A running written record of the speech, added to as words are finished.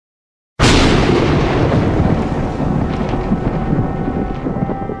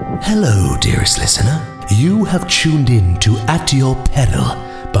Hello, dearest listener. You have tuned in to At Your Peril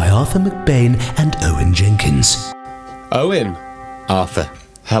by Arthur McBain and Owen Jenkins. Owen. Arthur.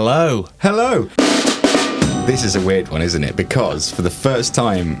 Hello. Hello. This is a weird one, isn't it? Because for the first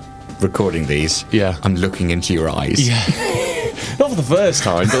time recording these, Yeah. I'm looking into your eyes. Yeah. Not for the first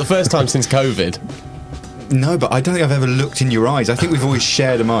time, but the first time since COVID. No, but I don't think I've ever looked in your eyes. I think we've always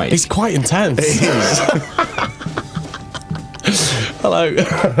shared a mic. It's quite intense. It is. Hello.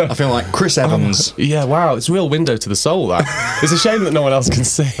 I feel like Chris Evans. Yeah, wow, it's a real window to the soul, that. It's a shame that no one else can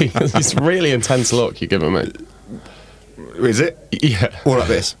see. It's a really intense look you're giving me. Is it? Yeah. Or like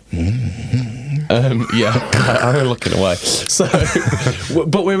this. Yeah, I'm looking away. So,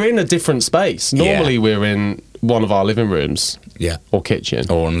 but we're in a different space. Normally we're in one of our living rooms. Yeah. Or kitchen.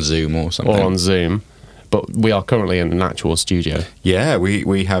 Or on Zoom or something. Or on Zoom. But we are currently in an actual studio. Yeah,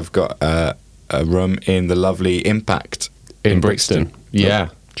 we have got a room in the lovely Impact In Brixton. Yeah.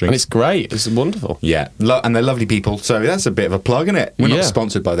 Drinks. And it's great. It's wonderful. Yeah, and they're lovely people, so that's a bit of a plug, isn't it? We're Yeah. not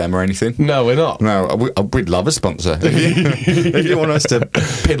sponsored by them or anything. No, we're not. No, we'd love a sponsor. If you want us to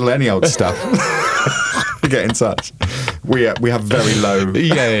piddle any old stuff, get in touch. We have very low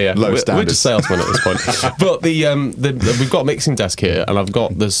low standards. We're just salesmen at this point. But we've got a mixing desk here, and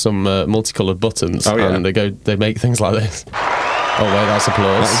there's some multicoloured buttons, Oh, yeah. and they make things like this. Oh wait, that's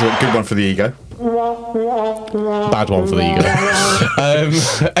applause. That's a good one for the ego. Bad one for the ego.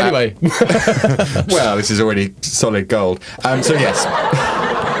 Anyway, Well, this is already solid gold. So yes,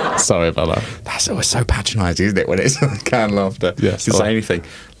 sorry about that. that's always so patronising, isn't it? When it's canned laughter. Yes, You can say anything.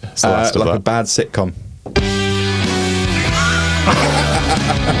 It's the last of like that. a bad sitcom.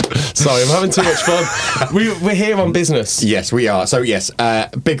 Sorry, I'm having too much fun. We're here on business. Yes, we are. So yes,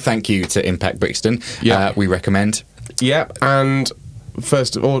 big thank you to Impact Brixton. Yeah. We recommend. Yep, and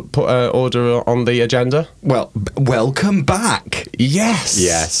first put order on the agenda. Well, welcome back. Yes.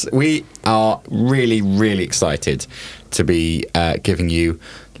 Yes, we are really, really excited to be giving you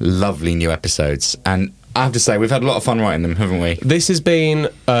lovely new episodes. And I have to say, we've had a lot of fun writing them, haven't we? This has been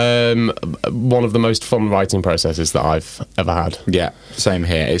one of the most fun writing processes that I've ever had. Yeah, same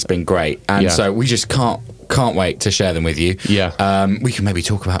here. It's been great. And Yeah. so we just can't wait to share them with you. Yeah. We can maybe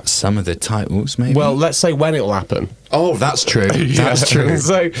talk about some of the titles, maybe. Well, let's say when it'll happen. Oh, that's true. That's Yeah. true.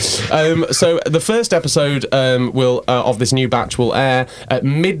 So the first episode of this new batch will air at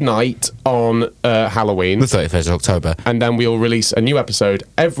midnight on Halloween, The 31st of October. and then we'll release a new episode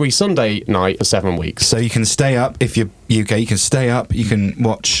every Sunday night for 7 weeks. So you can stay up, if you're UK, you can stay up, you can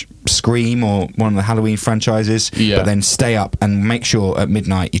watch Scream or one of the Halloween franchises, Yeah. but then stay up and make sure at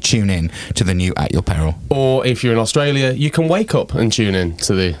midnight you tune in to the new At Your Peril. Or if you're in Australia, you can wake up and tune in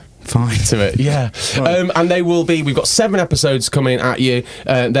to it, yeah. And we've got 7 episodes coming at you.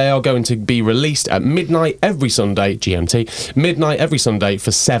 They are going to be released at midnight every Sunday, GMT, midnight every Sunday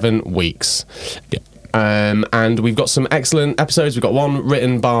for 7 weeks. Yeah. And we've got some excellent episodes. We've got one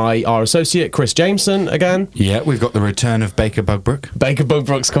written by our associate, Chris Jameson, again. Yeah, we've got the return of Baker Bugbrook. Baker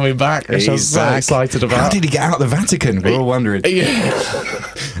Bugbrook's coming back, which I'm so excited about. How did he get out of the Vatican? We're all wondering. Yeah.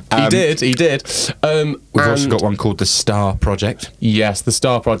 He did. We've also got one called The Star Project. Yes, the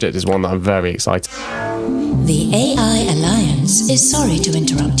Star Project is one that I'm very excited. The AI Alliance is sorry to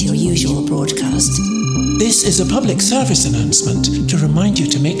interrupt your usual broadcast. This is a public service announcement to remind you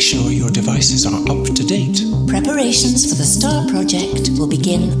to make sure your devices are up to date. Preparations for the Star Project will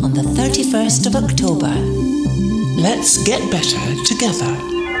begin on the 31st of October. Let's get better together.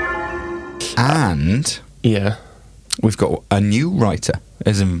 And Yeah. we've got a new writer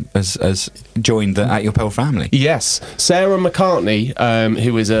as joined the At Your Peril family. Yes, Sarah McCartney,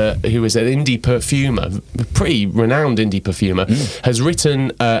 who is an indie perfumer, a pretty renowned indie perfumer, has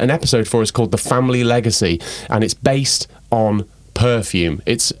written an episode for us called The Family Legacy, and it's based on perfume.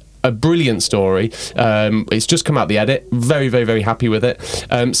 It's a brilliant story. It's just come out the edit. Very, very, very happy with it.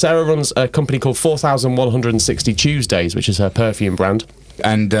 Sarah runs a company called 4160 Tuesdays, which is her perfume brand.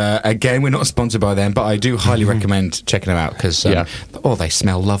 And again, we're not sponsored by them, but I do highly recommend checking them out because they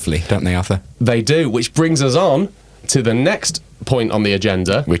smell lovely, don't they, Arthur? They do, which brings us on to the next point on the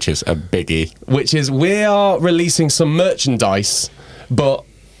agenda, Which is a biggie. which is we are releasing some merchandise, but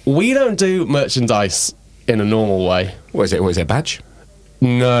we don't do merchandise in a normal way. What is it? What is it, a badge?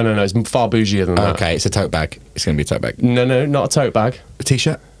 No, it's far bougier than that. Okay, it's a tote bag. It's going to be a tote bag. No, not a tote bag. A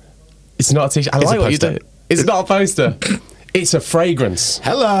T-shirt? It's not a t-shirt. I It's like a what you poster. do. It's not a poster. It's a fragrance.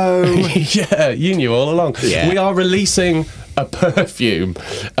 Hello! Yeah, you knew all along. Yeah. We are releasing a perfume.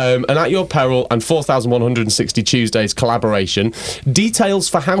 An At Your Peril and 4,160 Tuesdays collaboration. Details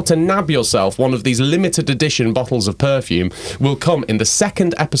for how to nab yourself one of these limited edition bottles of perfume will come in the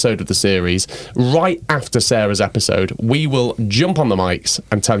second episode of the series, right after Sarah's episode. We will jump on the mics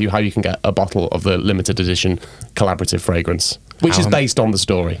and tell you how you can get a bottle of the limited edition collaborative fragrance, which is based on the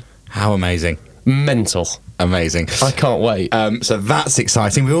story. How amazing. Mental. Amazing. I can't wait. So that's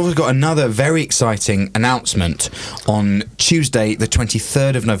exciting. We've also got another very exciting announcement on Tuesday, the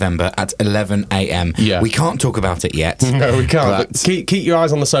 23rd of November at 11 a.m. Yeah. We can't talk about it yet. No, we can't. But Keep your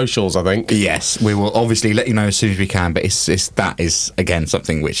eyes on the socials, I think. yes, we will obviously let you know as soon as we can, but that is, again,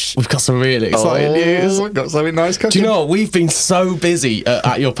 something which... We've got some really exciting news. We've got something nice cooking. Do you know what? We've been so busy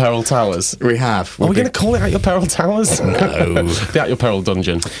at Your Peril Towers. We have. Are we going to call it At Your Peril Towers? No. The At Your Peril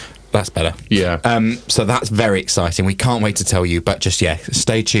Dungeon. That's better. Yeah. So that's very exciting. We can't wait to tell you, but just,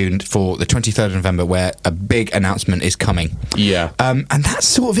 stay tuned for the 23rd of November where a big announcement is coming. Yeah. And that's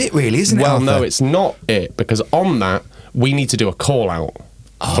sort of it, really, isn't it, Well, no, Arthur? it's not it, because on that, we need to do a call-out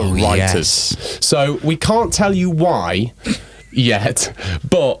for writers. yes. So we can't tell you why yet,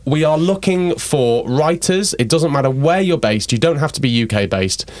 but we are looking for writers. It doesn't matter where you're based. You don't have to be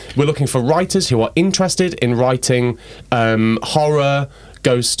UK-based. We're looking for writers who are interested in writing horror,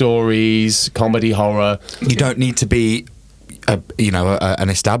 ghost stories, comedy horror. You don't need to be an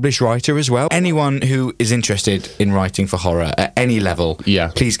established writer as well. Anyone who is interested in writing for horror at any level,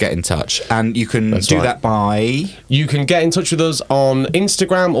 please get in touch. And you can do that by... You can get in touch with us on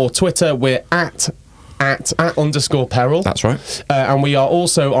Instagram or Twitter. We're at @_peril. That's right. And we are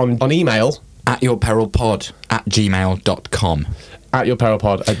also on email. atyourperilpod@gmail.com.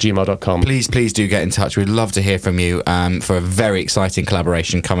 atyourperilpod@gmail.com. Please do get in touch. We'd love to hear from you for a very exciting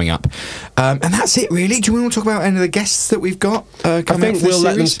collaboration coming up. And that's it, really. Do you want to talk about any of the guests that we've got coming I think up for this we'll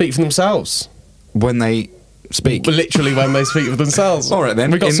let them series? speak for themselves. When they speak. Literally when they speak for themselves. All right, then.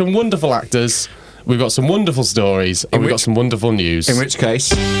 We've got some wonderful actors, we've got some wonderful stories, and we've got some wonderful news. In which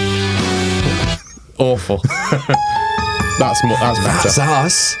case... Awful. That's better. That's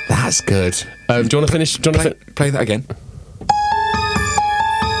us. That's good. Do you want to finish? Play that again.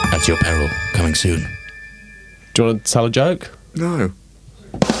 At Your Peril, coming soon. Do you want to tell a joke? No.